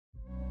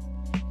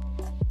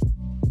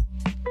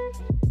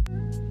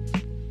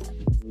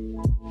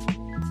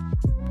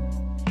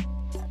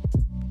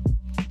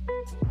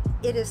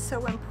It is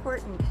so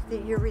important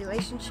that your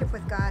relationship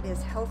with God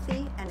is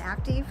healthy and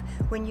active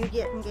when you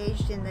get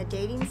engaged in the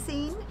dating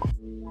scene.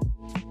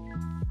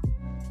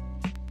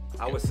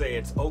 I would say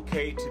it's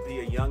okay to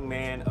be a young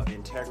man of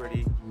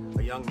integrity,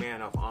 a young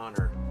man of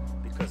honor,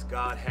 because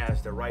God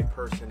has the right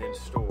person in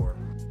store.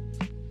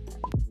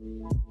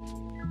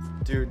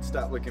 Dude,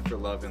 stop looking for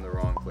love in the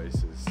wrong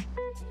places.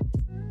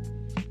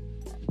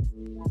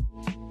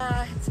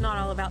 It's not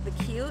all about the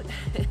cute.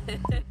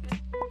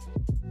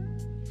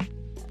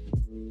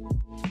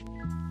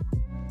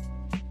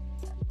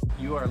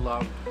 You are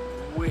loved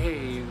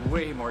way,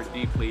 way more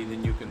deeply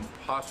than you can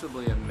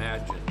possibly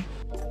imagine.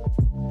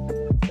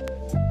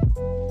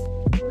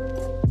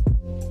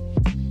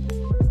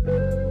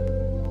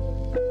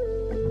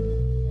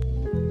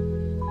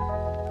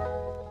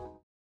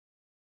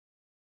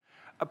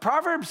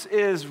 Proverbs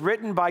is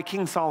written by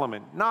King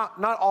Solomon.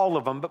 Not all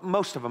of them, but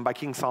most of them by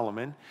King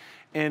Solomon.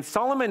 And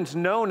Solomon's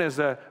known as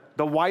the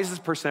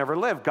wisest person ever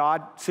lived.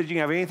 God said you can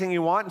have anything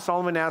you want, and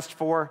Solomon asked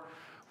for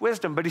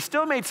wisdom. But he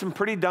still made some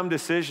pretty dumb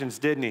decisions,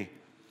 didn't he?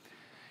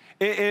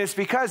 And it's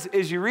because,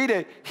 as you read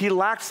it, he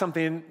lacked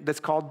something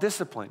that's called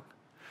discipline.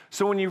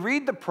 So when you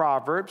read the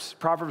Proverbs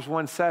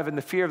 1:7,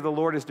 the fear of the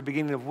Lord is the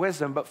beginning of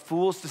wisdom, but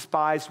fools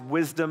despise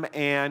wisdom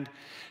and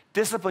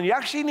discipline. You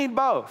actually need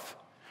both.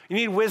 You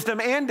need wisdom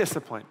and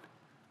discipline,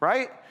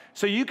 right?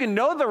 So you can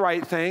know the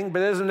right thing,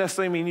 but it doesn't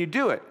necessarily mean you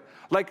do it.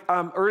 Like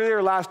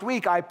earlier last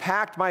week, I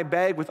packed my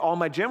bag with all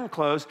my gym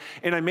clothes,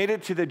 and I made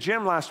it to the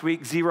gym last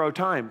week 0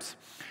 times.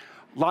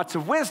 Lots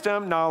of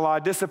wisdom, not a lot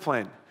of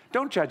discipline.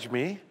 Don't judge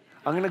me.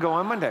 I'm going to go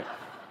on Monday.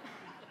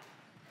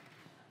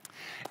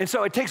 And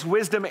so it takes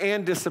wisdom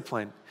and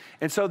discipline.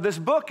 And so this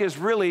book is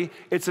really,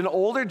 it's an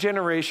older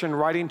generation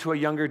writing to a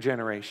younger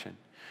generation.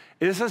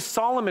 This is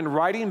Solomon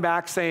writing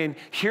back saying,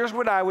 here's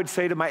what I would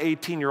say to my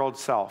 18-year-old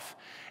self.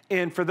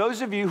 And for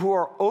those of you who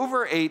are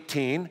over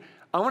 18,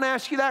 I want to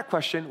ask you that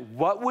question.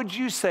 What would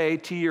you say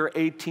to your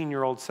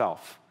 18-year-old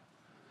self?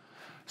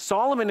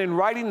 Solomon, in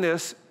writing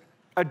this,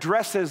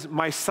 addresses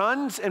my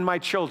sons and my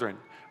children.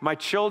 My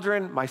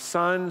children, my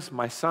sons,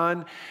 my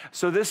son.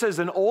 So this is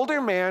an older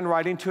man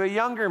writing to a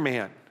younger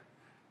man.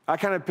 I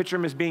kind of picture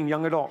them as being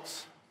young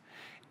adults.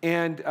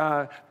 And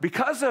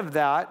because of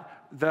that,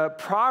 the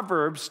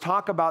Proverbs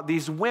talk about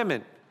these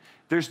women.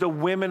 There's the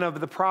women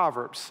of the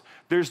Proverbs.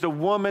 There's the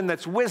woman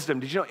that's wisdom.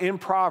 Did you know in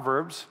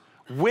Proverbs,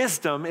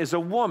 wisdom is a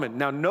woman?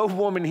 Now, no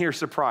woman here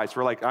surprised.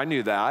 We're like, I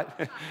knew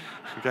that.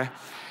 Okay.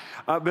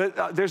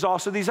 But there's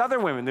also these other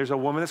women. There's a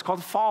woman that's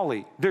called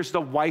folly. There's the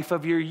wife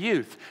of your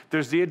youth.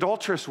 There's the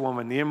adulterous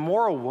woman, the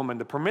immoral woman,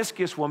 the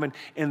promiscuous woman,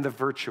 and the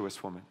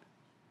virtuous woman.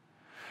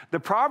 The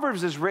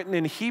Proverbs is written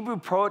in Hebrew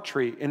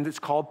poetry, and it's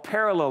called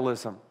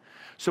parallelism.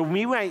 So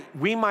we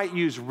might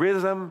use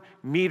rhythm,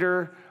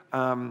 meter,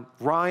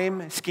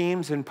 rhyme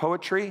schemes in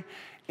poetry.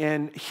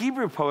 In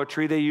Hebrew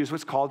poetry, they use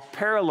what's called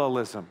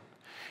parallelism.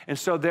 And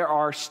so there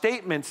are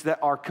statements that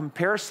are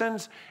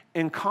comparisons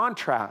and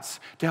contrasts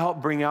to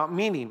help bring out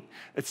meaning.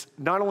 It's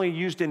not only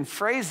used in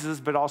phrases,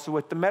 but also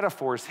with the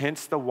metaphors,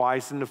 hence the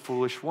wise and the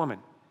foolish woman.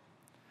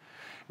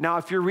 Now,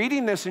 if you're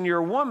reading this and you're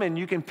a woman,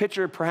 you can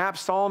picture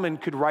perhaps Solomon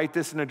could write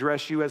this and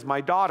address you as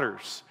my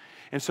daughters.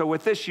 And so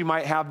with this, you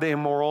might have the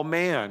immoral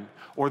man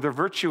or the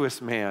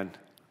virtuous man.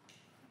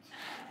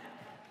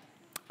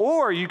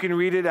 Or you can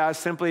read it as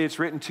simply it's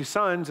written to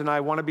sons, and I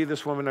want to be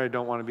this woman or I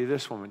don't want to be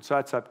this woman. So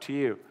that's up to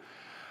you.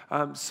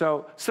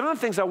 So some of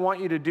the things I want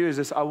you to do is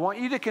this. I want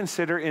you to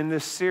consider in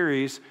this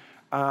series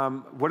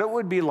what it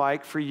would be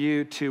like for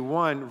you to,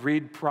 one,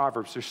 read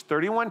Proverbs. There's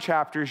 31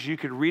 chapters. You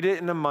could read it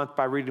in a month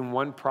by reading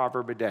 1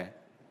 proverb a day.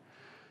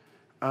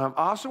 I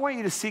also want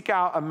you to seek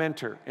out a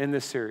mentor in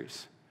this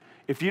series.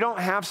 If you don't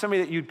have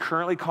somebody that you'd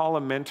currently call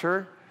a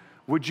mentor,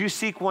 would you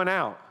seek one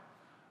out?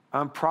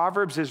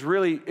 Proverbs is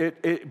really,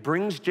 it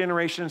brings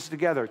generations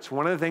together. It's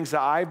one of the things that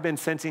I've been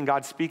sensing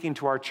God speaking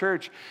to our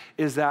church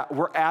is that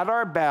we're at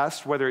our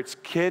best, whether it's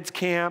kids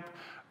camp,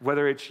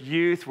 whether it's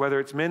youth, whether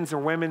it's men's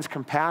and women's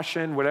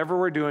compassion, whatever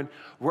we're doing,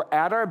 we're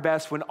at our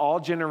best when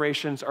all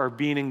generations are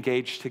being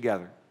engaged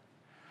together.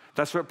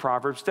 That's what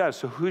Proverbs does.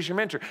 So who's your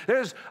mentor?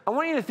 I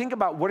want you to think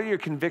about what are your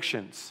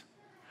convictions?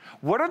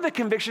 What are the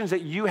convictions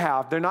that you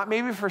have? They're not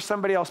maybe for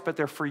somebody else, but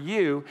they're for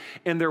you,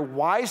 and they're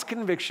wise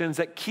convictions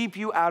that keep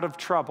you out of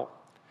trouble.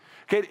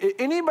 Okay,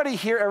 anybody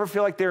here ever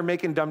feel like they're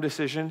making dumb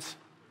decisions?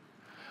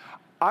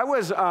 I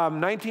was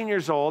 19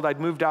 years old.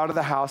 I'd moved out of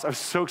the house. I was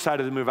so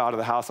excited to move out of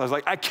the house. I was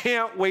like, I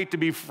can't wait to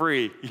be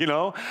free, you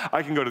know?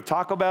 I can go to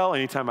Taco Bell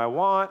anytime I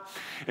want.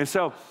 And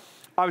so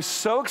I was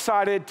so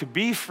excited to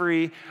be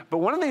free, but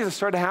one of the things that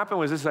started to happen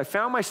was this, I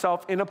found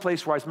myself in a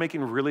place where I was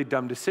making really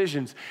dumb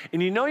decisions.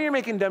 And you know you're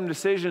making dumb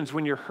decisions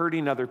when you're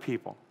hurting other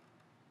people.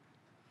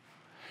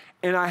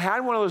 And I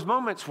had one of those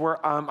moments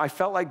where I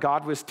felt like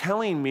God was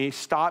telling me,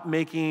 stop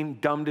making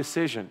dumb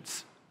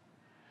decisions.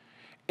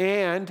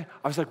 And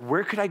I was like,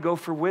 where could I go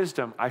for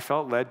wisdom? I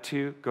felt led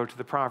to go to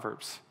the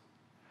Proverbs.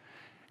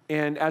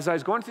 And as I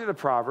was going through the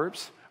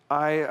Proverbs,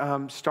 I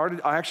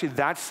actually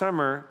that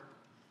summer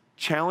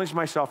challenged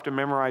myself to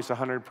memorize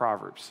 100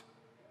 Proverbs.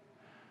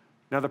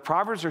 Now, the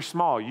Proverbs are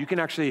small. You can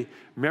actually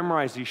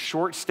memorize these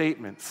short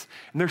statements,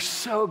 and they're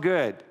so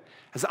good.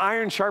 As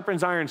iron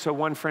sharpens iron, so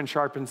one friend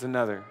sharpens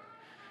another,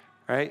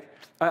 right?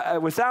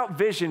 Without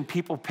vision,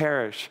 people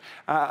perish.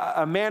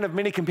 A man of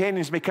many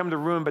companions may come to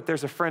ruin, but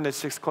there's a friend that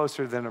sticks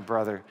closer than a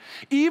brother.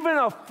 Even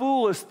a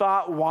fool is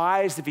thought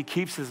wise if he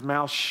keeps his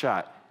mouth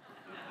shut.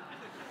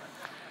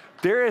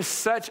 There is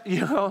such,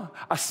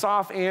 a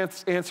soft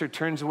answer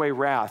turns away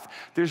wrath.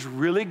 There's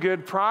really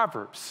good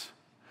Proverbs.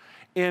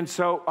 And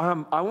so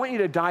I want you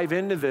to dive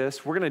into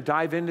this. We're going to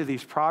dive into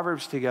these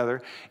Proverbs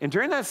together. And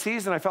during that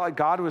season, I felt like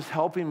God was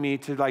helping me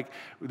to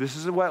this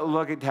is what it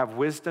looked like to have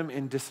wisdom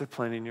and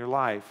discipline in your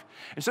life.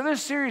 And so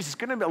this series is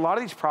going to be, a lot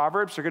of these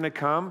Proverbs are going to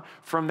come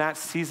from that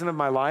season of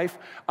my life.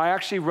 I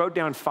actually wrote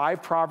down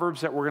 5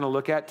 Proverbs that we're going to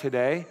look at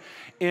today.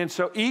 And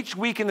so each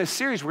week in this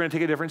series, we're going to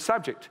take a different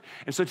subject.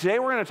 And so today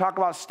we're going to talk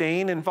about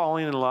staying and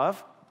falling in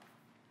love.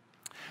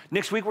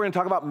 Next week, we're going to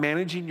talk about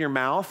managing your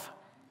mouth.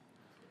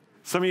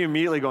 Some of you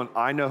immediately going,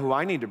 I know who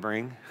I need to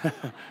bring.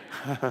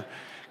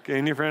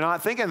 And if you're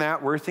not thinking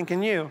that, we're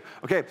thinking you.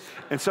 Okay,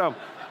 and so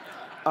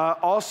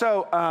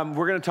also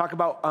we're going to talk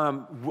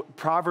about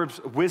Proverbs,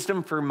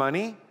 wisdom for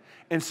money.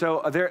 And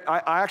so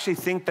I actually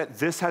think that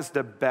this has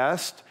the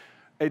best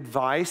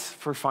advice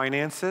for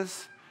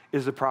finances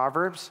is the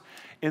Proverbs.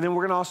 And then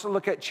we're going to also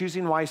look at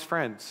choosing wise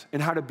friends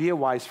and how to be a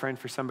wise friend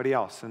for somebody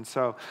else. And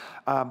so,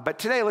 but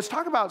today, let's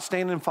talk about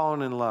staying and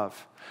falling in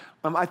love.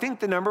 I think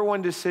the number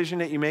one decision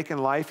that you make in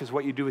life is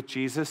what you do with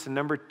Jesus. And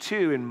number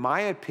 2, in my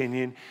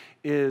opinion,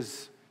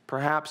 is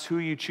perhaps who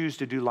you choose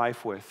to do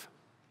life with.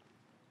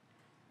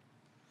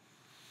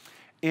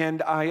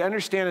 And I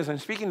understand as I'm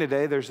speaking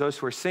today, there's those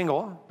who are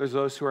single, there's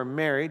those who are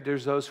married,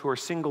 there's those who are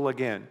single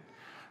again.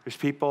 There's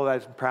people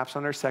that perhaps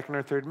on their second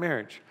or third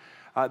marriage.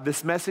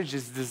 This message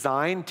is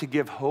designed to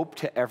give hope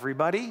to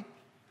everybody.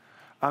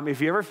 If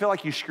you ever feel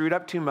like you screwed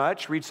up too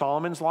much, read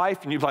Solomon's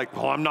life, and you're like,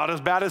 well, I'm not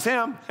as bad as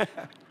him.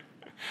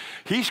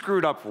 He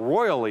screwed up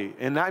royally,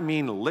 and I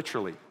mean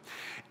literally.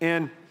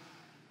 And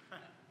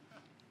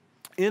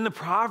in the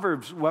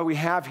Proverbs, what we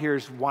have here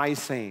is wise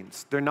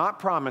sayings. They're not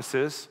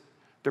promises,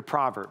 they're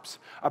proverbs.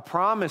 A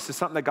promise is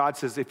something that God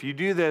says, if you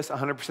do this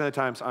 100% of the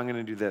times, I'm going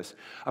to do this.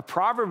 A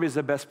proverb is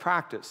a best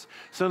practice.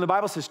 So when the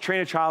Bible says,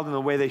 train a child in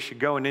the way they should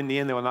go, and in the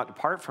end they will not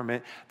depart from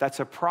it, that's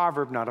a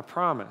proverb, not a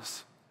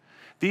promise.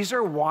 These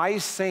are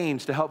wise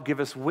sayings to help give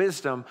us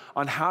wisdom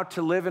on how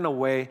to live in a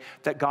way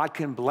that God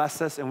can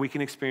bless us and we can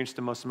experience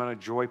the most amount of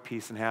joy,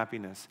 peace, and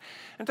happiness.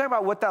 And talk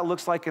about what that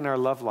looks like in our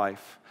love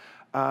life.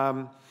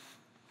 5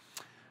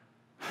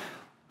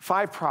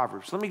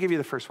 Proverbs. Let me give you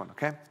the first one,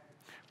 okay?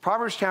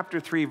 Proverbs chapter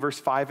 3, verse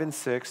 5 and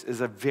 6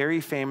 is a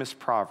very famous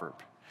proverb.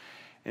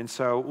 And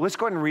so let's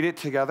go ahead and read it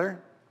together. It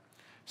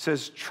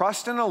says,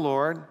 trust in the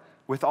Lord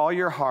with all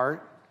your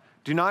heart.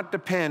 Do not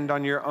depend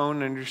on your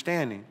own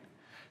understanding.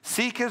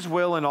 Seek his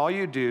will in all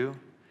you do,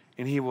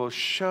 and he will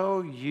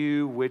show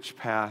you which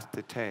path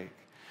to take.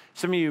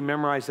 Some of you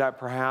memorize that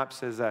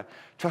perhaps as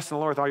trust in the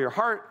Lord with all your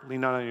heart,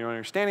 lean not on your own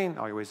understanding,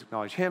 all your ways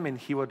acknowledge him, and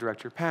he will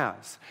direct your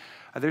paths.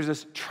 There's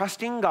this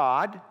trusting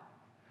God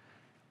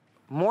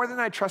more than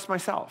I trust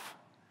myself,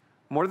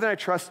 more than I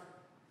trust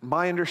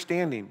my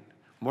understanding,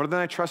 more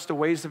than I trust the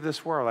ways of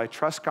this world. I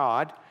trust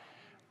God.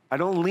 I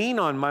don't lean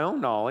on my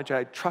own knowledge.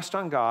 I trust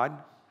on God.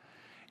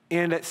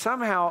 And that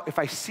somehow, if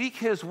I seek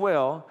his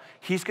will,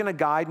 he's going to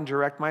guide and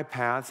direct my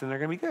paths, and they're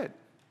going to be good.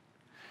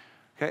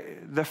 Okay?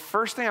 The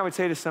first thing I would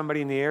say to somebody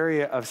in the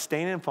area of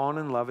staying and falling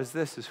in love is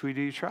this, is who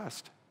do you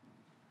trust?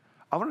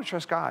 I want to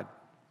trust God.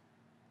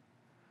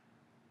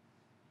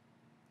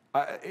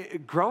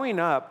 Growing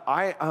up,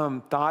 I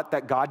thought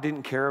that God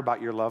didn't care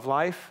about your love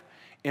life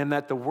and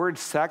that the word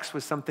sex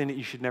was something that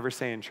you should never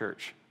say in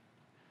church.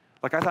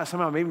 Like I thought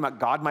somehow maybe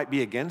God might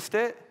be against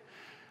it.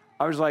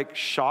 I was like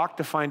shocked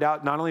to find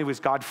out not only was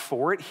God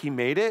for it, he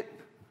made it.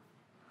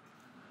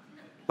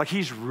 Like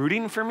he's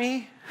rooting for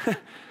me.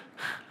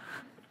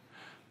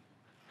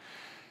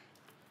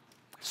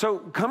 So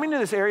coming to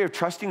this area of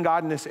trusting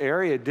God in this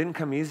area didn't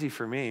come easy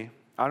for me.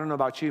 I don't know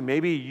about you.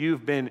 Maybe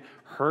you've been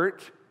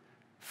hurt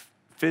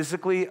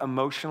physically,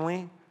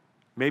 emotionally.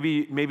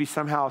 Maybe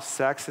somehow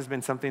sex has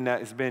been something that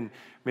has been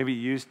maybe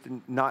used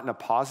not in a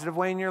positive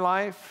way in your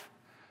life.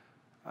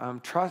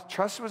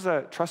 Trust was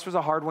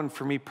a hard one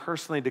for me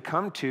personally to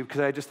come to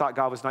because I just thought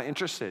God was not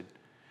interested.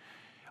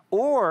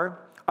 Or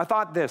I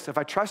thought this, if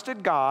I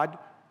trusted God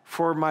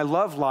for my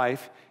love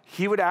life,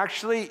 he would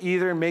actually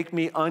either make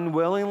me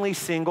unwillingly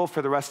single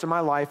for the rest of my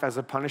life as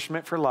a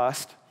punishment for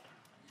lust,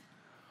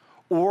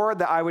 or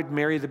that I would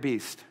marry the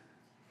beast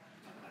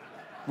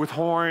with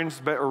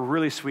horns, but a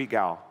really sweet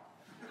gal.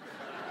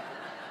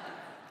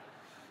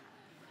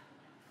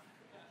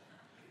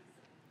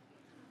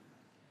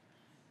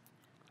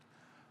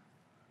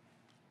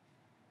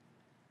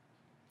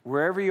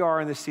 Wherever you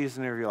are in this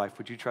season of your life,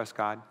 would you trust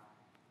God?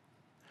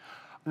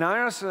 Now,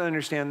 I also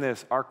understand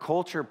this. Our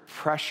culture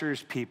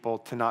pressures people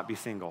to not be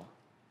single.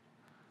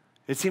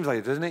 It seems like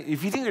it, doesn't it?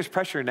 If you think there's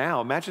pressure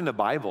now, imagine the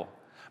Bible.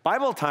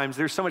 Bible times,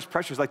 there's so much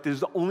pressure. It's like there's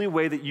the only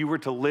way that you were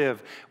to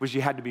live was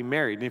you had to be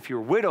married. And if you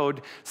were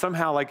widowed,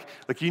 somehow like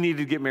you needed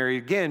to get married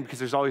again because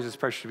there's always this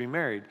pressure to be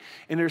married.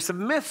 And there's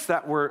some myths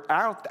that were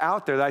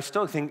out there that I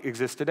still think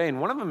exist today.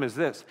 And one of them is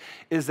this,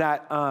 is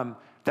that,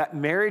 that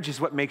marriage is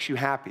what makes you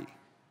happy.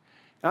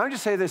 And I'll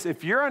just say this,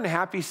 if you're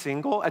unhappy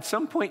single, at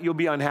some point you'll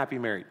be unhappy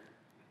married.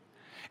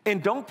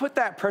 And don't put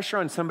that pressure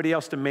on somebody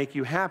else to make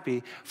you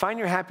happy. Find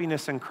your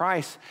happiness in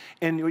Christ.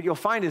 And what you'll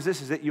find is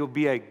this, is that you'll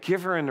be a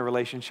giver in the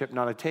relationship,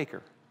 not a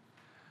taker.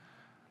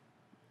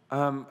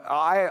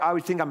 I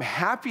would think I'm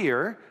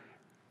happier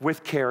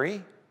with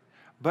Carrie,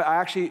 but I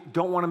actually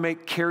don't want to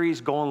make Carrie's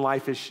goal in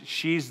life is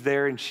she's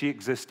there and she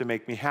exists to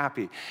make me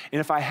happy. And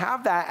if I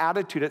have that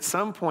attitude, at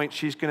some point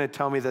she's going to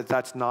tell me that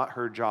that's not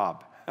her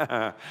job.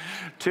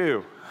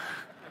 2.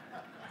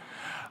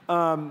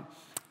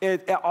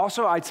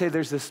 Also, I'd say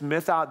there's this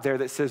myth out there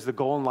that says the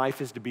goal in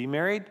life is to be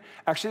married.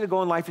 Actually, the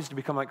goal in life is to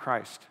become like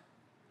Christ.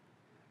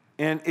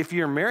 And if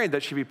you're married,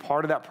 that should be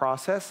part of that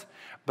process.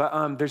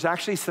 But there's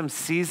actually some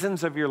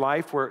seasons of your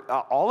life where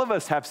all of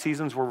us have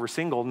seasons where we're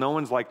single. No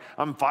one's like,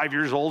 I'm 5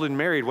 years old and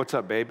married. What's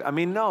up, babe? I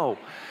mean, no.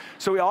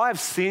 So we all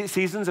have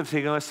seasons of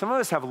singleness. Some of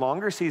us have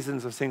longer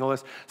seasons of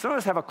singleness. Some of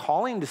us have a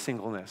calling to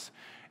singleness.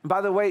 And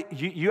by the way,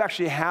 you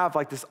actually have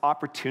like this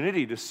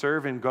opportunity to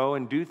serve and go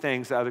and do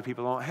things that other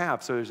people don't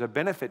have. So there's a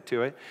benefit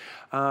to it.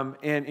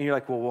 And you're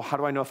like, well, how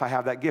do I know if I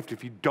have that gift?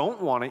 If you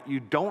don't want it, you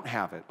don't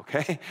have it,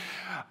 okay?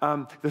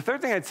 The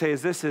third thing I'd say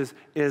is this, is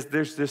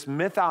there's this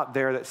myth out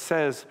there that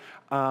says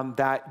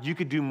that you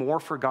could do more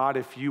for God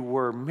if you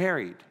were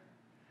married.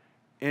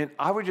 And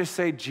I would just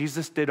say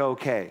Jesus did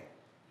okay.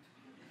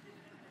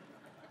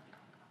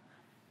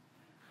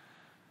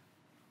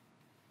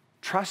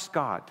 Trust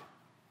God.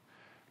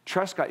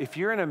 Trust God. If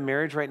you're in a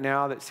marriage right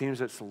now that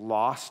seems it's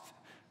lost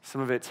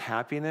some of its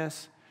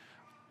happiness,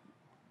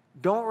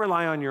 don't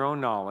rely on your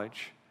own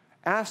knowledge.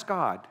 Ask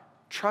God.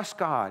 Trust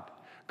God.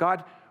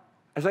 God,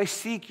 as I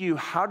seek you,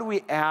 how do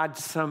we add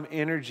some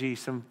energy,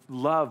 some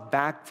love,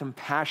 back, some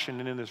passion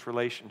into this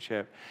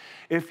relationship?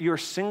 If you're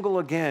single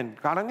again,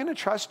 God, I'm going to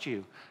trust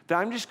you. That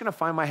I'm just going to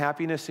find my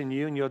happiness in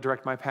you and you'll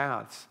direct my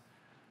paths.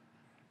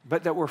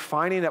 But that we're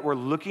finding that we're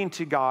looking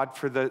to God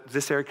for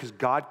this area because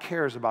God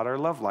cares about our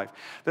love life.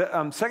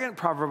 The second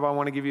proverb I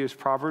want to give you is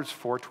Proverbs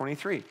 4:23.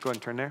 Go ahead and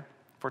turn there,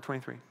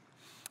 4:23.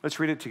 Let's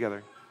read it together.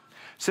 It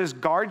says,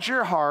 guard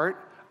your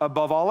heart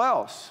above all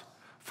else,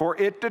 for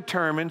it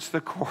determines the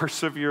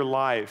course of your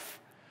life.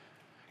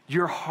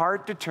 Your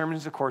heart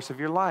determines the course of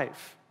your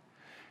life.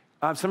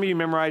 Some of you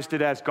memorized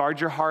it as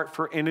guard your heart,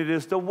 for in it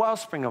is the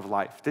wellspring of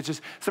life. That's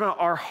just somehow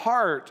our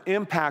heart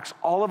impacts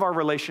all of our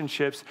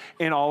relationships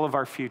and all of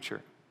our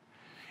future.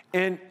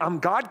 And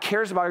God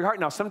cares about your heart.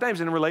 Now, sometimes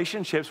in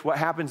relationships, what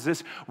happens is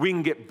this, we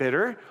can get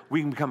bitter,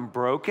 we can become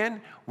broken,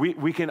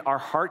 our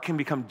heart can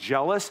become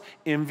jealous,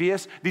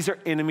 envious. These are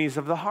enemies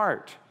of the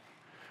heart.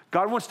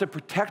 God wants to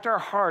protect our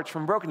hearts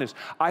from brokenness.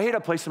 I hit a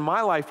place in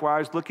my life where I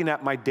was looking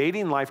at my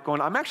dating life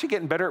going, I'm actually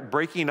getting better at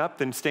breaking up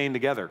than staying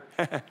together.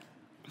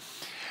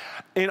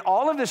 And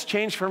all of this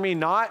changed for me,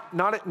 none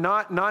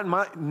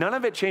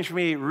of it changed for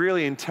me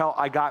really until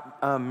I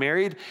got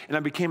married and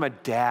I became a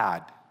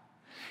dad.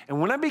 And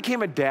when I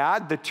became a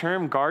dad, the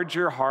term guard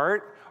your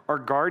heart or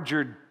guard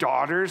your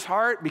daughter's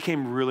heart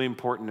became really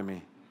important to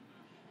me.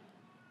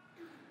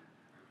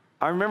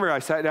 I remember I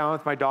sat down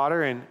with my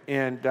daughter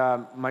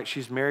and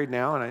she's married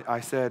now, and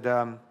I said,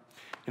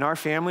 in our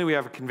family we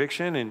have a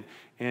conviction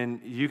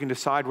and you can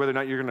decide whether or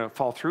not you're going to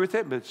fall through with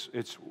it, but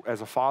it's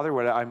as a father,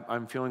 what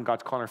I'm feeling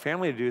God's calling our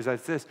family to do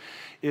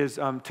is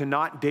to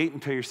not date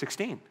until you're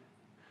 16.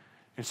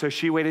 And so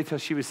she waited till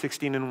she was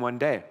 16 in one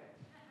day.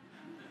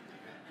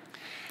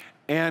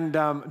 And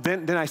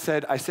then I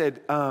said,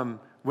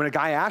 when a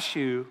guy asks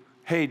you,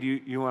 hey, do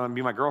you want to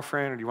be my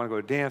girlfriend or do you want to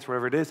go to dance,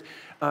 whatever it is,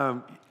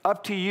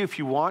 up to you if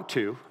you want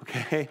to,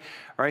 okay,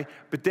 all right?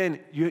 But then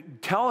you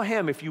tell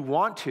him if you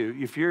want to,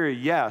 if you're a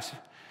yes,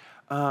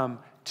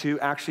 to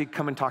actually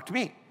come and talk to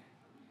me.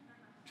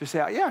 Just say,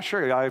 yeah,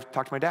 sure, I've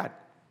talked to my dad.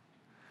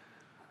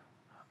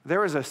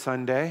 There was a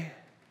Sunday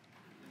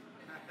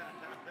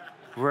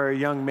where a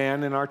young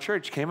man in our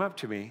church came up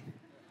to me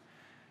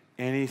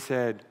and he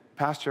said,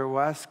 Pastor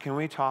Wes, can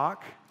we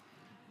talk?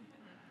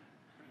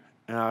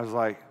 And I was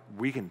like,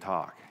 we can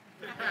talk.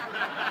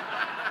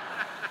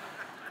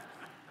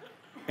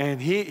 And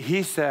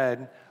he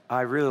said,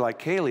 I really like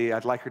Kaylee.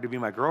 I'd like her to be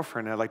my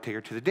girlfriend. I'd like to take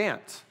her to the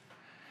dance.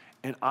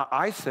 And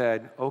I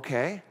said,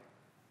 okay.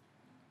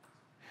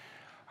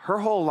 Her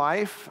whole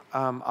life,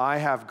 I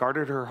have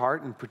guarded her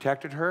heart and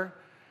protected her.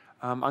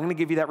 I'm going to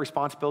give you that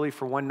responsibility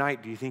for one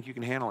night. Do you think you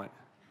can handle it?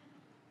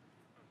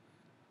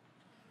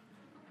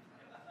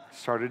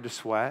 Started to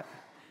sweat.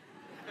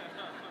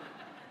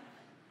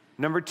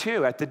 Number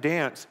 2, at the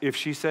dance, if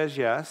she says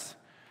yes,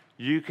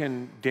 you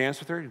can dance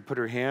with her. You put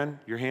your hand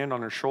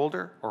on her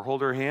shoulder or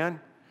hold her hand.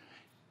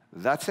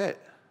 That's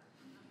it.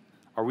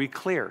 Are we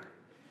clear?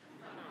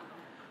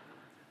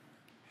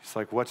 It's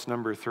like, what's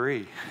number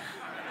 3?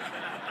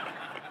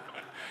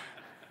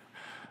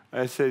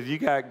 I said, you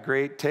got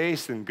great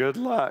taste and good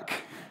luck.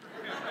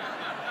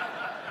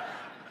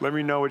 Let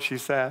me know what she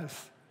says.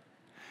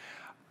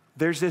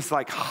 There's this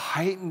like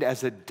heightened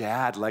as a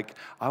dad, like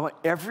I want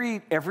every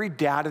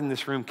dad in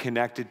this room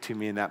connected to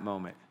me in that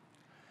moment.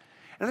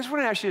 And I just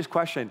want to ask you this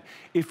question.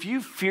 If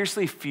you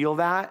fiercely feel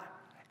that,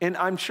 and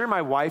I'm sure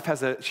my wife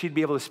she'd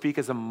be able to speak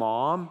as a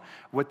mom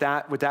what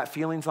that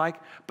feeling's like,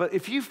 but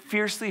if you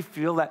fiercely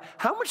feel that,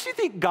 how much do you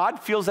think God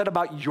feels that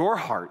about your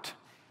heart?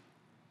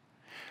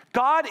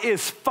 God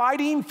is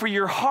fighting for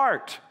your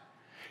heart.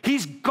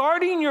 He's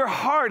guarding your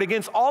heart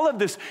against all of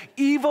this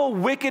evil,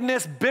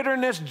 wickedness,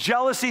 bitterness,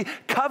 jealousy,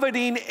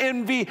 coveting,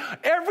 envy,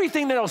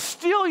 everything that'll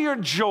steal your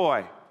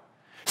joy,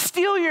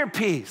 steal your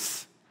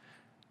peace.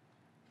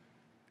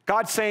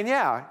 God's saying,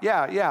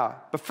 yeah,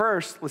 but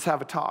first, let's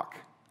have a talk.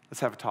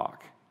 Let's have a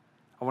talk.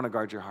 I want to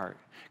guard your heart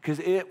because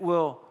it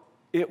will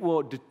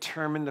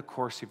determine the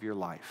course of your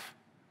life.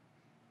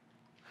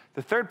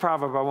 The third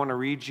proverb I want to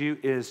read you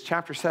is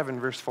chapter 7,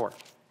 verse 4.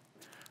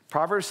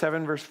 Proverbs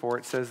 7, verse 4,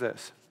 it says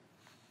this.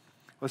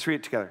 Let's read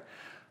it together.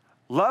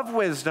 Love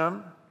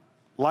wisdom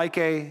like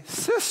a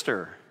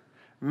sister.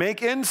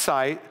 Make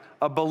insight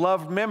a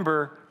beloved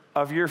member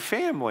of your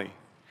family.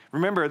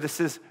 Remember, this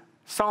is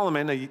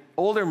Solomon, an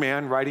older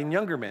man, writing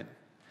younger men.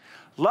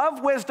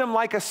 Love wisdom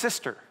like a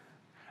sister.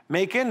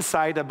 Make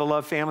insight a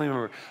beloved family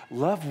member.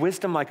 Love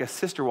wisdom like a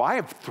sister. Well, I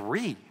have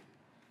 3.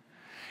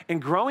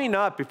 And growing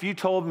up, if you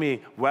told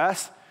me,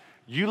 Wes,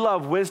 you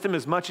love wisdom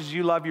as much as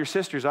you love your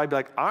sisters, I'd be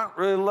like, I don't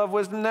really love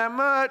wisdom that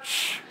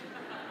much.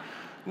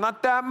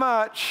 Not that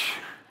much.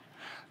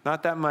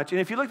 Not that much.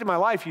 And if you looked at my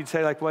life, you'd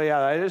say like, well, yeah,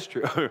 that is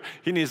true.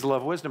 He needs to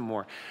love wisdom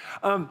more.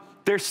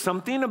 There's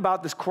something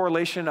about this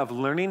correlation of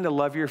learning to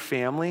love your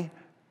family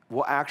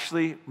will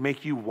actually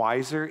make you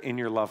wiser in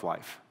your love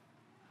life.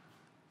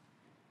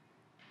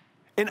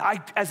 And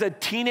as a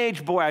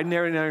teenage boy, I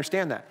never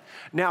understand that.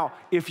 Now,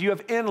 if you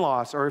have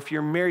in-laws or if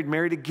you're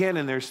married again,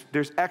 and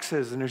there's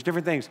exes and there's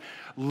different things,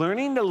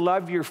 learning to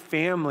love your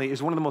family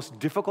is one of the most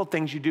difficult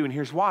things you do. And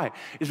here's why.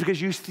 It's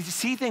because you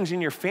see things in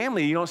your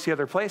family you don't see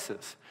other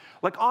places.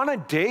 Like on a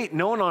date,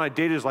 no one on a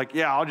date is like,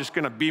 yeah, I'm just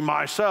going to be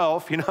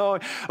myself, you know?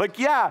 Like,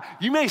 yeah,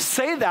 you may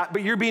say that,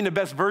 but you're being the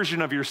best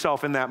version of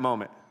yourself in that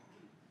moment.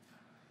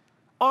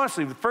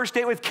 Honestly, the first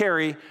date with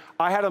Carrie,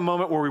 I had a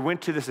moment where we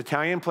went to this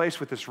Italian place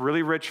with this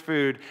really rich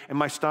food, and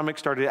my stomach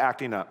started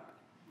acting up.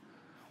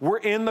 We're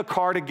in the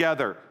car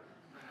together.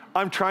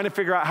 I'm trying to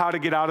figure out how to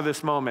get out of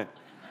this moment.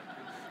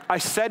 I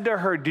said to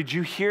her, did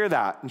you hear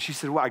that? And she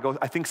said, well, I go,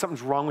 I think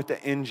something's wrong with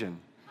the engine.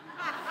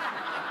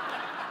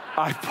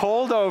 I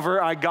pulled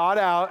over, I got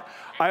out,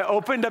 I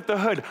opened up the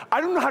hood.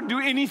 I don't know how to do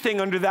anything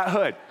under that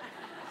hood.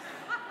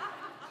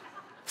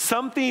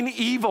 Something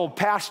evil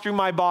passed through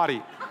my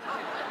body.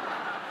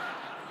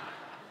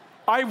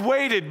 I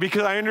waited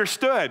because I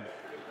understood.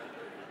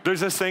 There's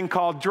this thing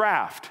called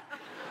draft.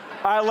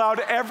 I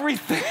allowed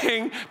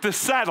everything to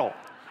settle.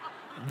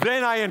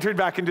 Then I entered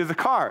back into the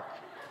car.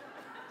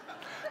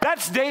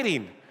 That's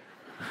dating.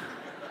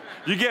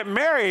 You get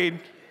married,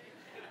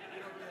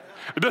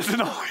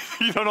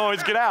 you don't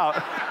always get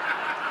out.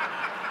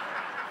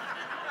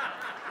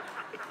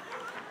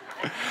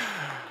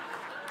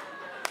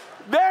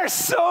 There's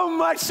so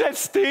much that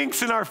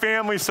stinks in our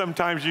family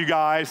sometimes, you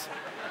guys.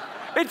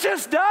 It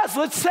just does.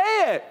 Let's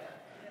say it.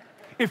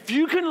 If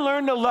you can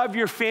learn to love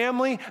your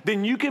family,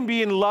 then you can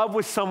be in love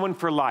with someone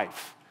for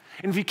life.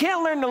 And if you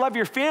can't learn to love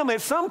your family,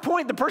 at some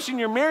point, the person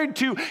you're married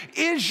to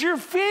is your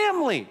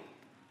family.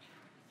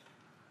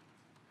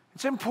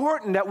 It's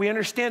important that we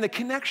understand the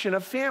connection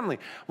of family.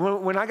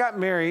 When I got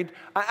married,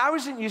 I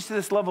wasn't used to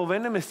this level of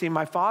intimacy.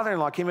 My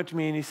father-in-law came up to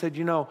me and he said,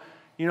 you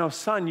know,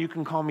 son, you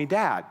can call me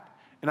dad.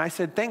 And I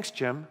said, thanks,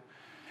 Jim.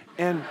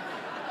 And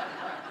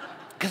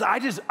because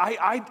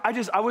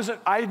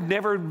I had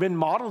never been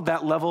modeled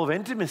that level of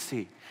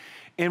intimacy.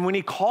 And when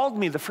he called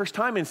me the first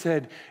time and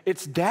said,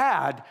 it's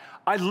dad,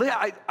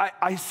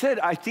 I said,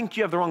 I think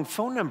you have the wrong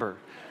phone number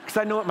because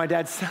I know what my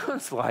dad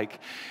sounds like.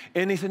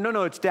 And he said,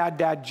 no, it's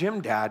dad, Jim,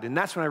 dad. And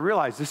that's when I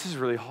realized this is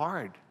really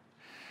hard.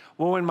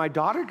 Well, when my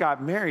daughter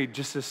got married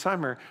just this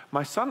summer,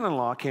 my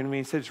son-in-law came to me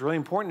and said, it's really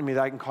important to me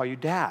that I can call you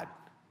dad.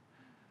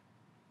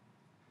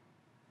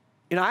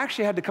 And I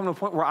actually had to come to a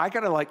point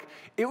where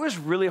it was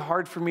really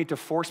hard for me to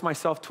force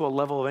myself to a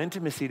level of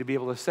intimacy to be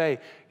able to say,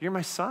 you're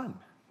my son.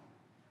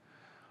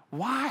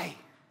 Why?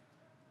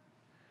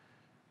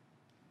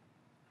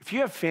 If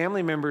you have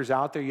family members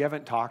out there you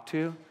haven't talked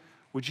to,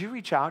 would you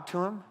reach out to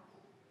them?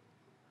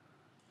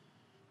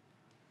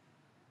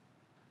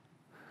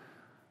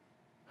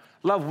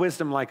 Love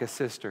wisdom like a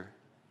sister.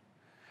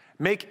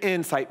 Make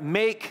insight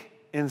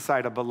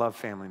a beloved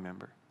family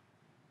member.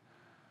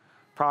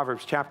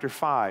 Proverbs chapter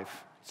 5.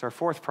 It's our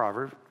fourth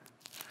proverb.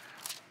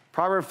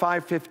 Proverb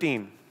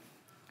 5:15.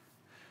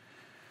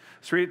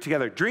 Let's read it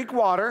together. Drink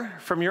water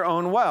from your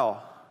own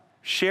well.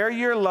 Share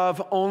your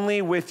love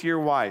only with your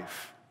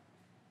wife.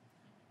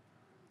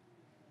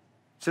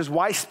 It says,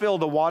 why spill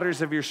the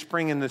waters of your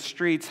spring in the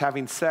streets,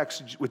 having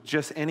sex with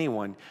just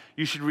anyone?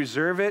 You should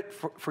reserve it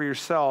for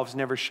yourselves,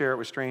 never share it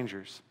with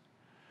strangers.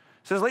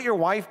 It says, let your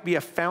wife be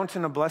a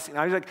fountain of blessing.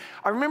 I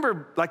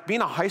remember like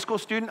being a high school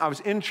student, I was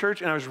in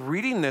church and I was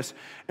reading this,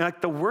 and like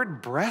the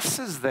word breasts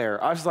is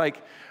there. I was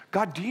like,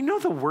 God, do you know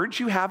the words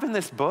you have in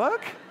this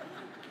book?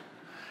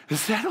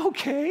 Is that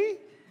okay?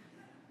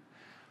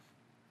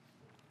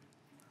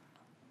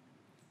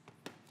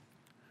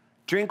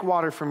 Drink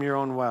water from your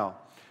own well.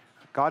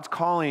 God's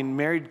calling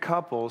married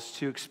couples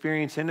to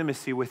experience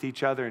intimacy with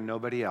each other and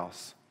nobody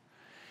else,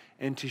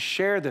 and to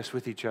share this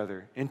with each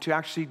other, and to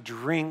actually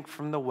drink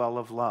from the well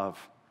of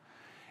love.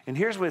 And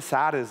here's what's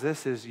sad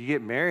is you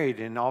get married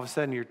and all of a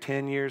sudden you're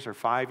 10 years or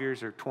 5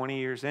 years or 20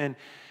 years in,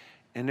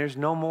 and there's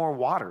no more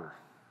water.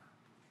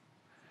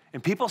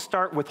 And people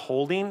start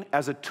withholding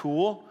as a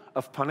tool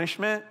of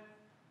punishment.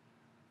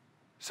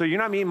 So you're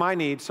not meeting my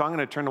needs, so I'm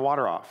gonna turn the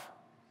water off.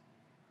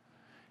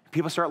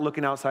 People start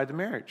looking outside the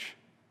marriage.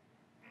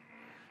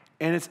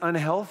 And it's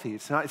unhealthy.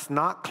 It's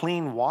not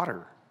clean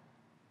water.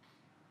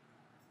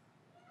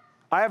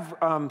 I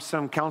have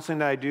some counseling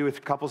that I do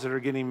with couples that are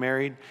getting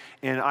married,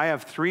 and I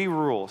have 3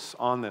 rules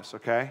on this,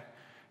 okay?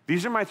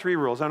 These are my 3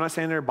 rules. I'm not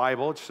saying they're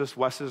Bible, it's just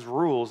Wes's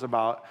rules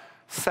about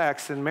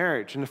sex and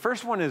marriage. And the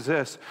first one is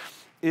this,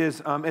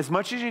 as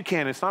much as you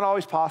can, it's not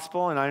always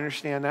possible, and I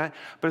understand that,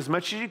 but as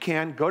much as you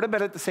can, go to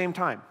bed at the same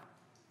time.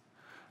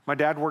 My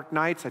dad worked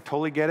nights, I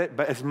totally get it,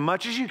 but as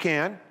much as you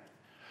can,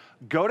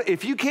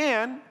 if you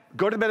can,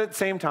 go to bed at the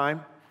same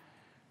time.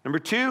 Number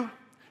 2,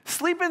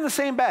 sleep in the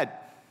same bed.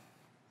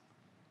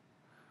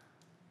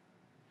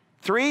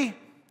 3,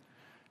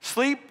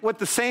 sleep with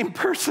the same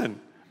person,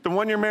 the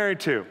one you're married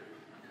to.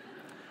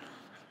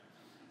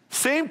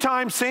 Same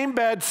time, same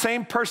bed,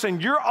 same person.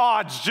 Your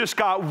odds just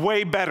got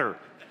way better.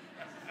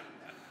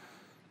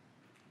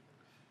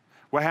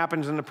 What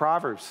happens in the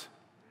Proverbs?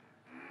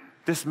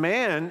 This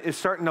man is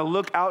starting to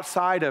look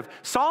outside of,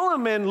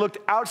 Solomon looked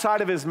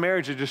outside of his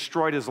marriage and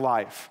destroyed his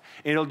life,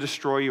 and it'll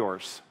destroy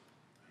yours.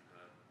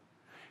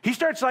 He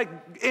starts like,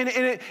 and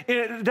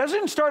it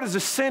doesn't start as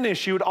a sin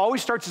issue, it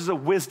always starts as a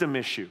wisdom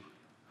issue.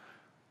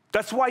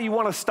 That's why you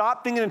want to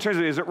stop thinking in terms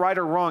of, is it right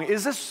or wrong?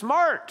 Is this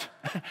smart?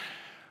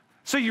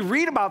 So you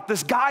read about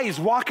this guy, he's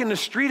walking the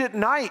street at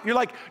night. You're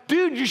like,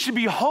 dude, you should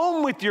be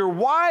home with your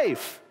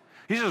wife.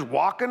 He's just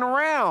walking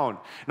around.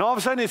 And all of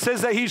a sudden it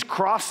says that he's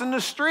crossing the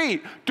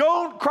street.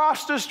 Don't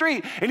cross the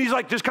street. And he's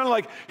like, just kind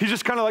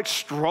of like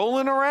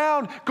strolling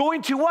around.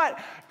 Going to what?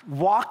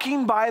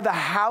 Walking by the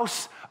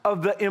house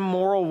of the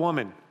immoral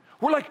woman.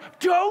 We're like,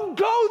 don't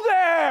go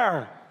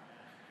there.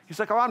 He's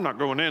like, oh, I'm not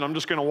going in. I'm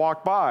just going to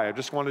walk by. I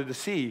just wanted to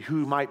see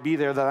who might be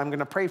there that I'm going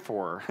to pray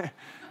for.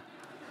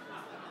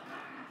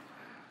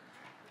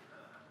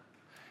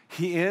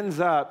 He ends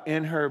up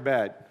in her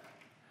bed.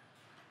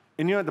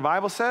 And you know what the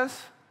Bible says?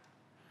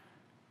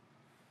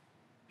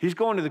 He's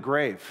going to the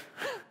grave.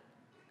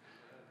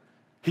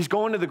 He's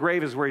going to the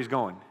grave is where he's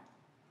going.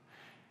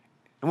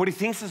 And what he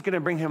thinks is going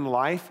to bring him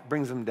life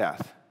brings him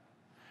death.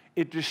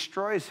 It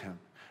destroys him.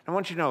 I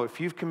want you to know, if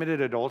you've committed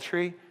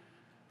adultery,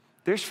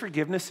 there's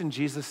forgiveness in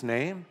Jesus'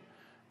 name.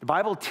 The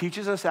Bible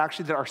teaches us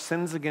actually that our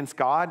sins against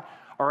God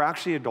are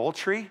actually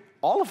adultery,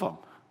 all of them.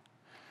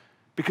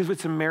 Because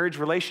it's a marriage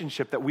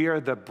relationship that we are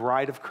the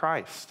bride of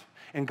Christ.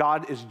 And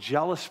God is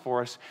jealous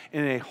for us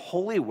in a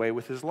holy way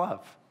with his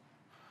love.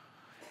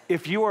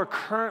 If you are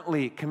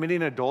currently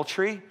committing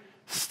adultery,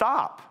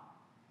 stop.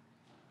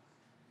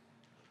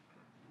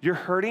 You're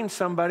hurting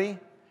somebody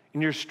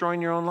and you're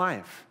destroying your own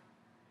life.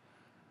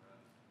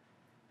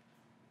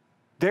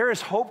 There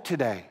is hope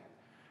today.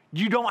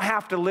 You don't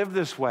have to live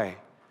this way.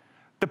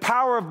 The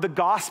power of the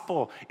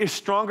gospel is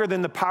stronger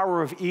than the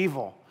power of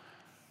evil.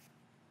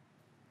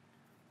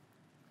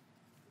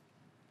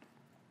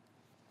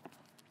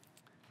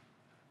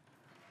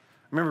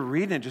 I remember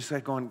reading it just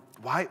like going,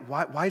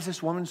 why is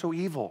this woman so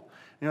evil?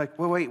 And you're like,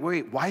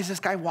 wait, why is this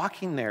guy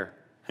walking there?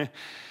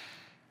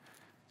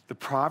 The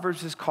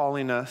Proverbs is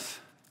calling us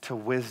to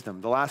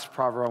wisdom. The last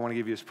proverb I want to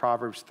give you is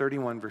Proverbs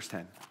 31, verse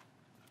 10.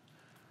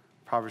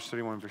 Proverbs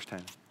 31, verse 10.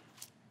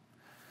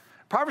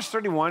 Proverbs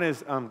 31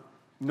 is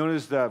known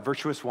as the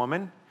virtuous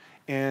woman.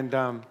 And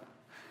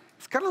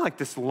it's kind of like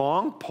this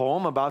long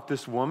poem about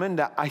this woman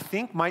that I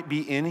think might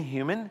be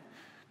inhuman.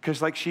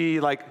 Because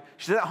she's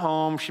at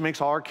home, she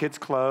makes all her kids'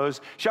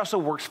 clothes. She also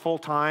works full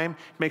time,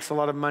 makes a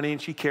lot of money,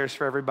 and she cares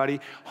for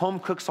everybody. Home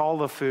cooks all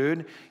the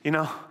food,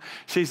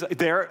 She's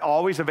there,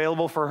 always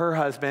available for her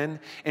husband.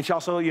 And she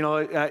also,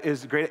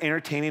 is great at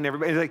entertaining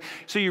everybody.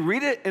 So you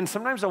read it, and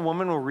sometimes a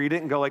woman will read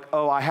it and go like,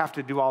 oh, I have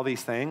to do all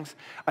these things.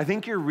 I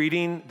think you're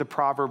reading the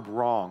proverb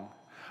wrong.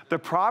 The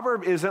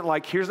proverb isn't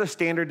like, here's a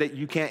standard that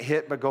you can't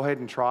hit, but go ahead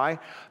and try.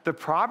 The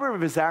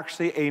proverb is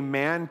actually a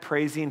man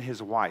praising his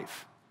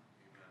wife.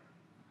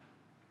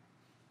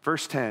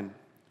 Verse 10,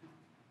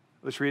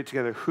 let's read it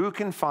together. Who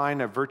can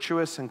find a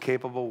virtuous and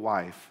capable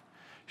wife?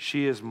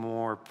 She is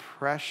more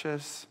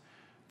precious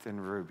than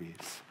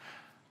rubies.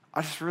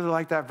 I just really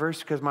like that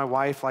verse because my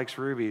wife likes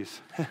rubies.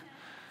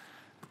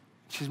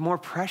 She's more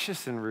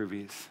precious than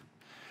rubies.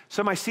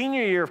 So my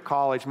senior year of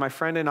college, my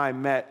friend and I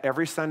met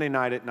every Sunday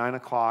night at 9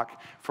 o'clock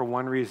for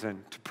one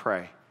reason, to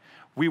pray.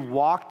 We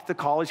walked the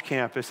college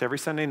campus every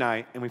Sunday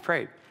night and we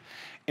prayed.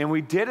 And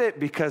we did it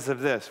because of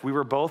this. We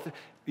were both,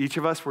 each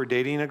of us were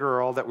dating a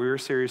girl that we were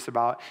serious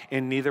about,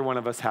 and neither one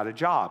of us had a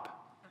job.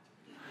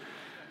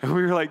 And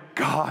we were like,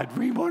 God,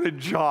 we want a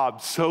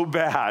job so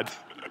bad.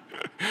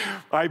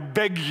 I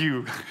beg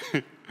you,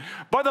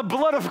 by the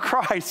blood of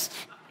Christ.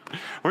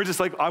 We're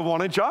just like, I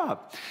want a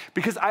job.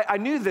 Because I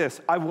knew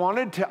this. I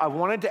wanted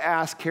to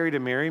ask Carrie to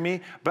marry me,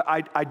 but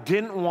I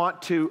didn't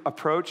want to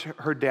approach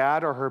her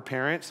dad or her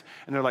parents,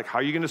 and they're like, how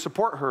are you going to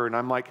support her? And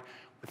I'm like,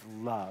 with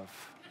love.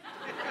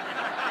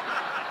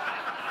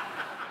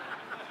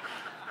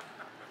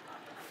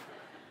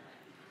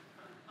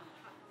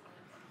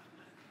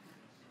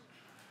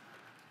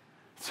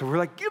 So we're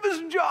like, give us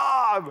a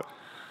job.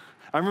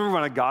 I remember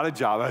when I got a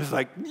job, I was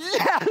like,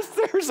 yes,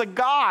 there's a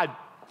God.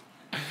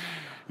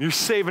 You're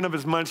saving up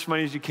as much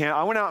money as you can.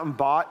 I went out and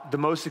bought the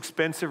most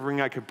expensive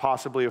ring I could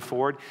possibly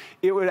afford.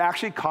 It would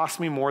actually cost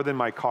me more than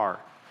my car.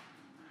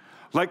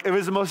 Like, it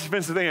was the most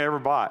expensive thing I ever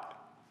bought.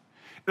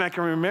 And I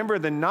can remember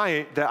the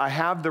night that I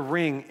have the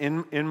ring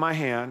in my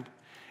hand,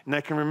 and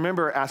I can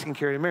remember asking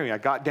Carrie to marry me. I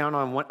got down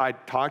on one, I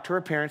talked to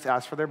her parents,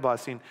 asked for their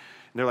blessing, and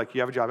they're like,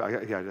 you have a job?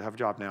 Yeah, I have a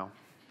job now.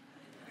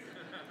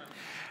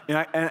 And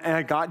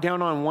I got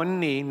down on one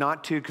knee,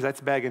 not two, because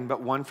that's begging,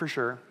 but one for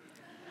sure.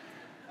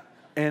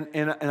 And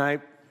I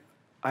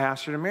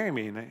asked her to marry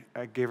me, and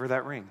I gave her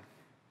that ring.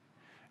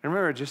 I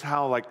remember just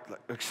how like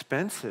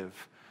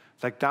expensive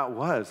like that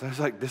was. I was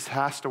like, this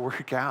has to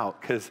work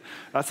out, because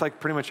that's like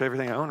pretty much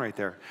everything I own right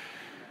there.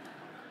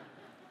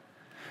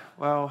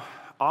 Well,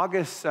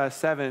 August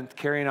 7th,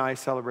 Carrie and I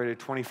celebrated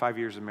 25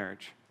 years of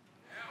marriage.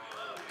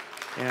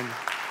 And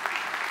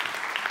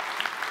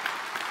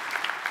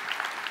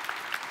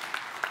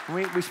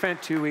we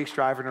spent 2 weeks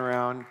driving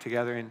around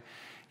together, and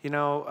you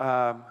know,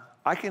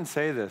 I can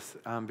say this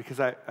because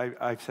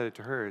I've said it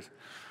to her.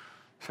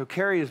 So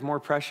Carrie is more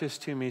precious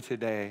to me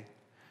today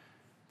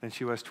than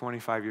she was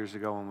 25 years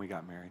ago when we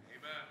got married.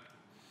 Amen.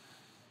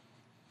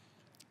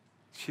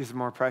 She's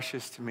more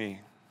precious to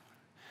me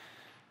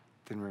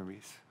than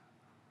rubies.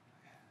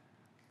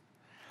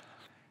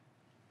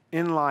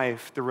 In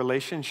life, the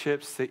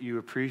relationships that you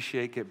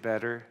appreciate get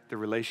better. The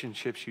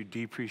relationships you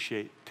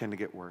depreciate tend to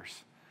get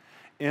worse.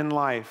 In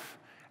life,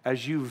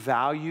 as you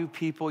value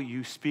people,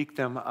 you speak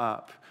them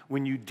up.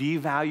 When you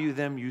devalue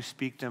them, you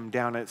speak them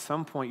down. At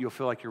some point, you'll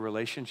feel like your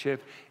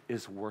relationship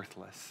is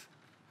worthless.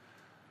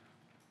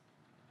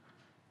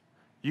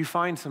 You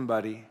find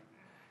somebody,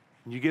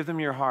 and you give them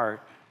your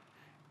heart,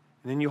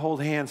 and then you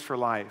hold hands for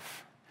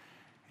life,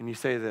 and you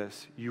say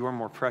this: you are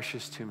more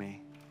precious to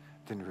me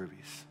than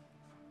rubies.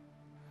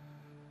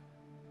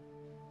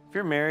 If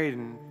you're married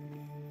and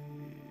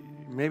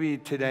maybe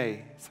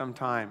today,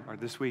 sometime, or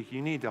this week,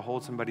 you need to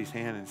hold somebody's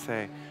hand and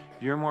say,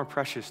 you're more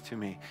precious to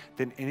me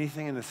than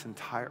anything in this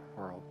entire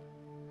world.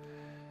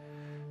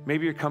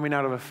 Maybe you're coming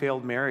out of a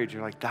failed marriage.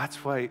 You're like,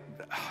 that's what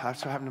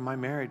happened to my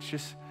marriage.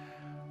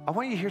 I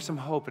want you to hear some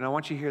hope, and I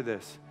want you to hear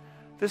this.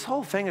 This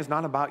whole thing is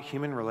not about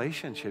human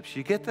relationships.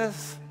 You get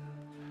this?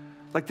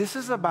 Like, this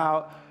is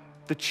about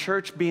the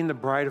church being the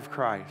bride of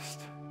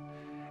Christ,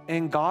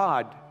 and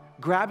God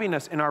grabbing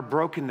us in our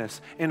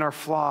brokenness, in our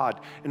flawed,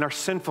 in our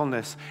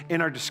sinfulness,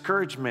 in our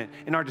discouragement,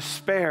 in our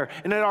despair,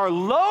 and at our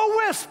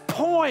lowest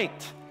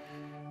point,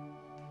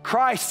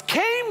 Christ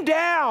came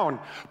down,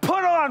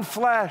 put on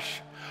flesh,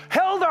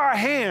 held our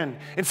hand,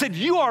 and said,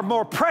 you are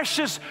more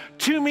precious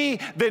to me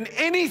than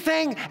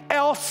anything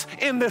else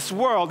in this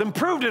world, and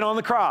proved it on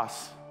the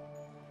cross.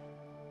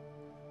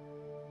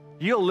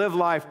 You'll live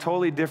life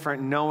totally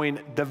different knowing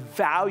the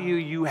value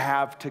you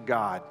have to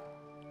God.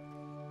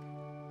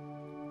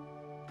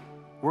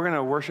 We're going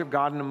to worship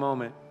God in a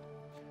moment.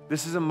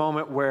 This is a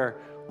moment where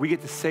we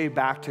get to say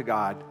back to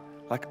God,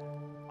 like,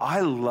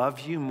 I love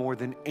you more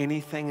than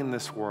anything in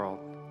this world.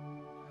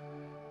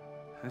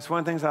 And it's one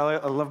of the things I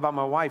love about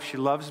my wife. She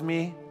loves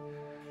me.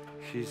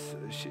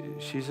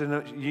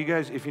 You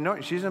guys, if you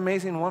know, she's an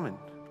amazing woman.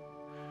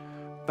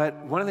 But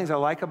one of the things I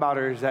like about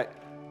her is that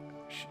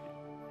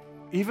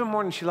even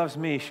more than she loves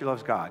me, she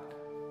loves God.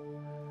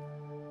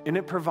 And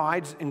it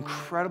provides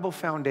incredible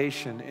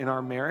foundation in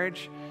our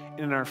marriage,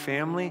 in our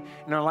family,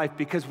 in our life,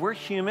 because we're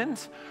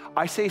humans.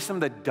 I say some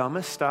of the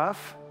dumbest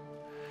stuff.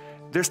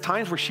 There's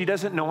times where she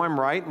doesn't know I'm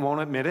right and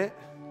won't admit it.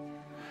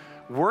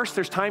 Worse,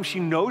 there's times she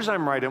knows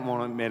I'm right and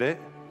won't admit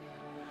it.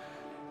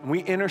 And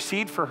we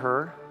intercede for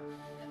her.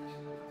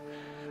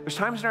 There's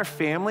times in our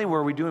family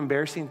where we do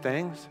embarrassing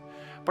things,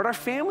 but our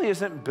family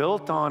isn't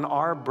built on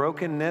our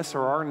brokenness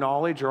or our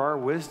knowledge or our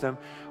wisdom.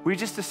 We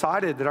just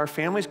decided that our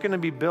family's going to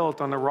be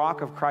built on the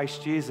rock of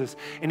Christ Jesus,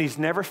 and he's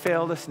never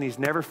failed us, and he's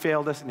never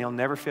failed us, and he'll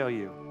never fail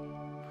you.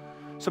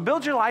 So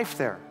build your life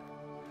there.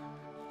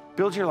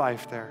 Build your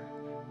life there.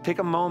 Take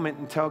a moment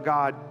and tell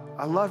God,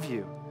 I love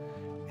you,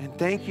 and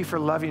thank you for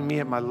loving me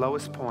at my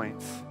lowest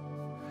points.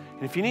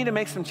 And if you need to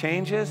make some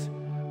changes,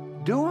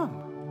 do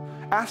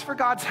them. Ask for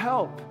God's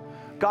help.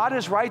 God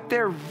is right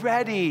there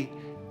ready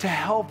to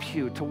help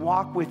you, to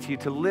walk with you,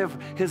 to live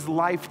his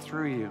life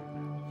through you.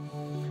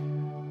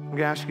 I'm going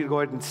to ask you to go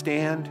ahead and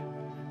stand.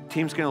 The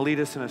team's going to lead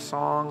us in a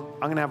song.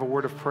 I'm going to have a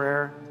word of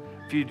prayer.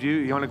 If you do,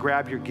 you want to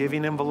grab your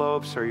giving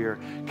envelopes or your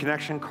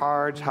connection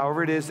cards,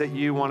 however it is that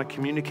you want to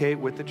communicate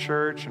with the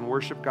church and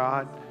worship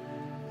God.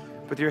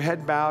 With your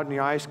head bowed and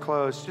your eyes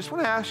closed, just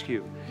want to ask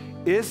you,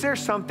 is there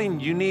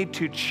something you need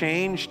to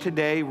change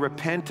today,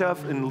 repent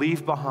of, and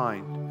leave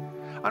behind?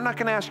 I'm not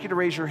going to ask you to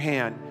raise your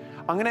hand.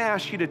 I'm going to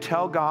ask you to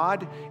tell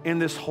God in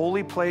this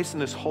holy place, in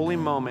this holy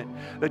moment,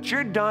 that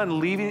you're done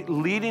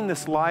leading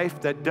this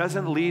life that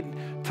doesn't lead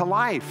to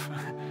life,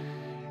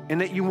 and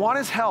that you want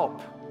His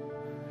help,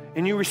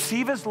 and you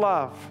receive His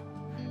love,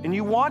 and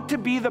you want to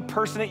be the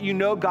person that you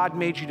know God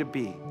made you to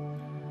be.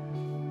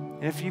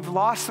 And if you've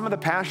lost some of the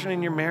passion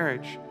in your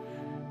marriage,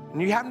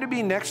 and you happen to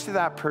be next to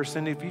that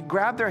person, if you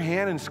grab their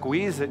hand and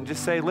squeeze it and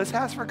just say, let's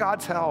ask for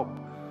God's help.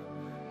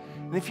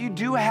 And if you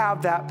do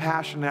have that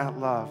passion, that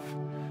love,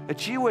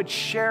 that you would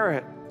share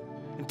it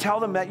and tell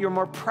them that you're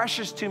more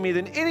precious to me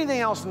than anything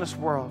else in this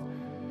world.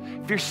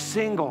 If you're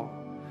single,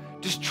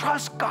 just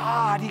trust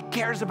God. He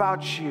cares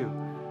about you.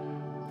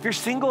 If you're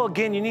single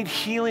again, you need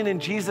healing in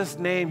Jesus'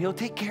 name. He'll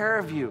take care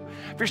of you.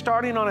 If you're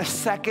starting on a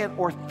second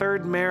or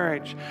third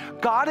marriage,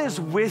 God is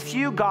with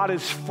you. God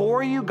is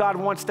for you. God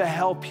wants to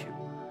help you.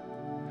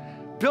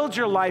 Build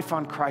your life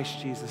on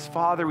Christ Jesus.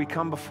 Father, we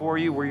come before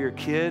you. We're your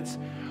kids.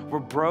 We're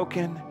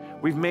broken.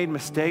 We've made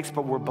mistakes,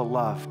 but we're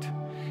beloved.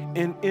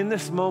 And in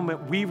this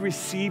moment, we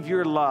receive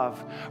your love.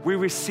 We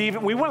receive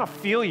it. We want to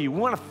feel you. We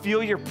want to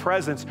feel your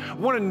presence.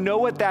 We want to know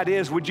what that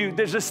is.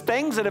 There's just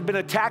things that have been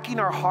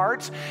attacking our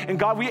hearts. And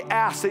God, we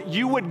ask that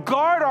you would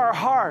guard our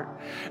heart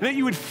and that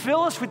you would fill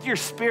us with your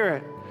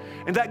Spirit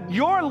and that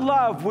your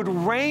love would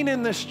reign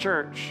in this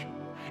church,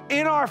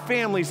 in our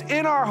families,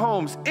 in our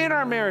homes, in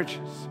our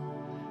marriages.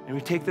 And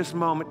we take this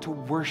moment to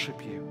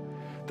worship you.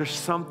 There's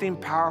something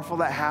powerful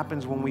that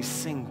happens when we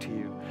sing to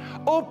you.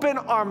 Open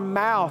our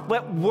mouth.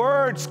 Let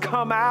words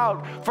come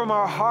out from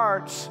our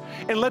hearts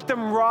and let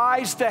them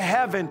rise to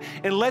heaven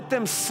and let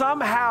them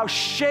somehow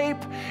shape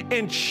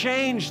and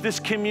change this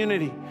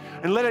community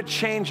and let it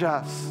change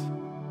us.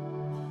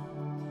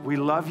 We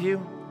love you.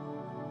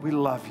 We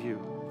love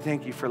you.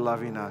 Thank you for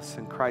loving us.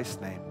 In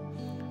Christ's name,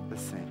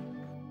 let's sing.